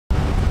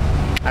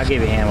I'll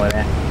give you a hand with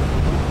that.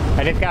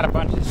 I just got a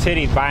bunch of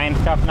cities buying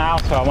stuff now,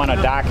 so I want to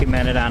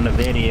document it on the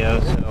video.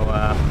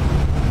 So,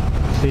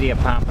 City of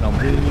Pompano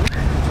Beach.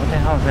 What the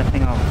hell is that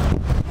thing over?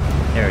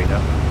 There we go.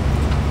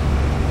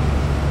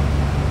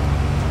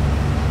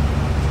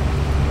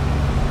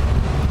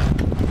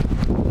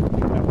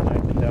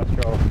 Nice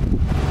industrial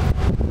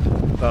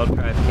belt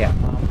drive cap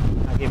pump.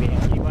 I'll give you a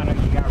hand. You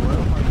got room,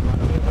 or you want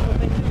to be able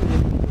to?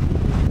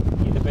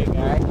 You the big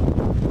guy?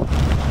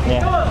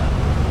 Yeah.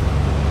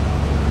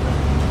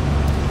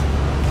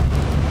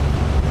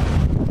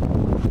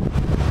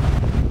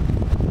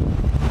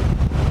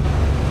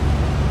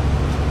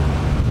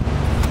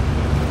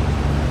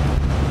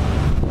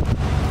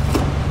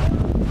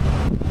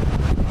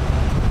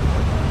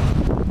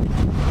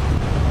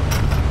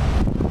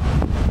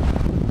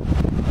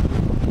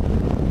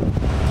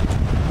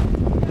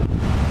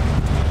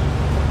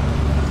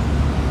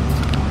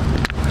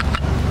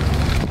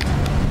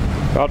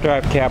 Belt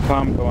drive cap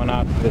pump going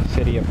out to the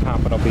city of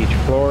Pompano Beach,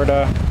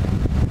 Florida.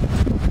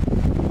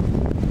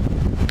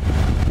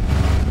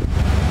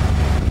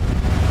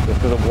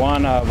 This is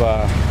one of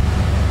a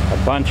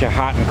bunch of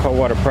hot and cold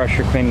water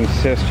pressure cleaning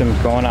systems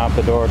going out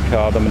the door to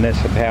all the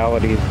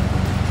municipalities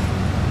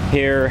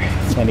here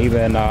and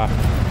even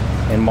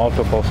in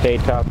multiple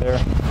states out there.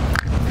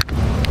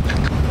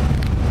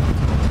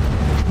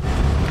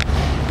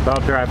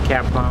 Belt drive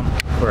cap pump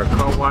for a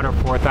cold water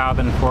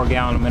 4,000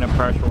 4-gallon a minute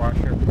pressure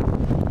washer.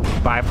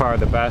 By far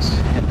the best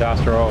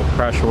industrial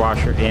pressure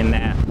washer in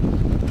that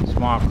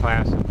small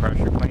class of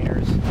pressure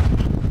cleaners.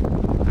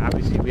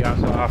 Obviously we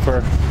also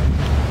offer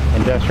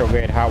industrial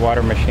grade hot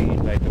water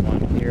machines like the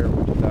one here,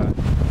 which is a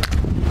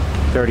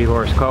 30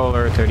 horse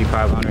Kohler,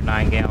 3,500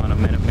 9-gallon a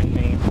minute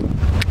machine.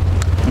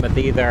 But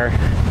these are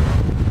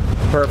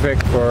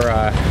perfect for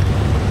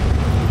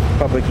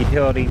public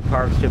utility,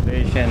 parks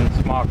division,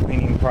 small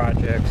cleaning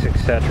projects,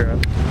 etc.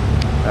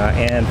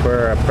 And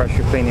for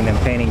pressure cleaning and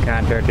painting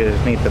contractors,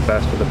 need the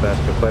best of the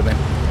best equipment.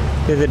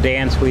 This is a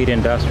Dan Sweet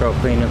Industrial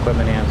Cleaning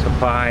Equipment and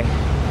Supply,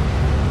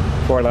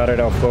 Fort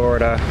Lauderdale,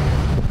 Florida.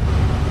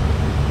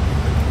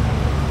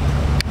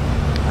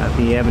 If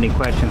you have any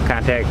questions,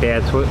 contact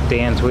Dan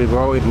Sweet. We're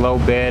always low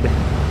bid.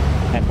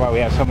 That's why we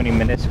have so many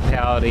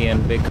municipality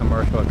and big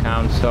commercial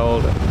accounts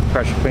sold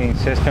pressure cleaning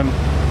system.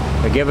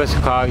 But give us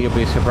a call, you'll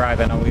be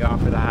surprised. I know we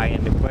offer the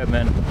high-end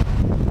equipment,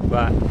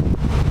 but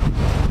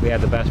we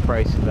have the best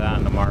prices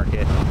on the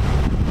market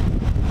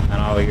on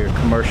all your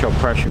commercial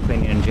pressure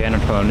cleaning and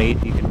janitorial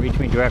needs. You can reach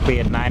me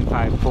directly at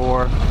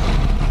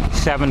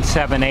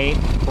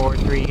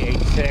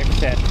 954-778-4386.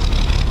 That's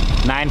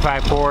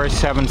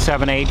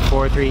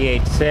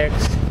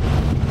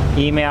 954-778-4386.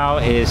 Email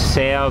is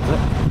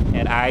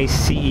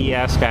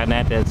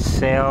sales@ices.net. That's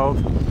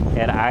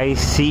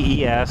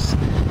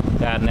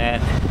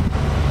sales@ices.net.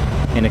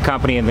 In the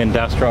company of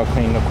Industrial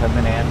Cleaning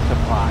Equipment and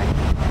Supply.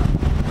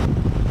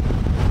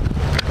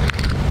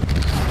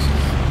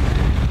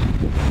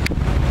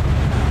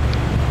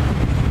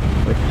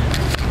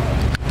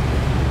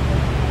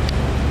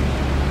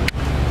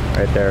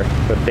 Right there.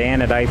 So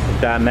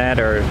Dan@ices.net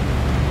or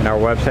and our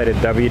website at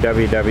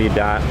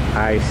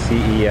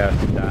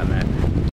www.ices.net.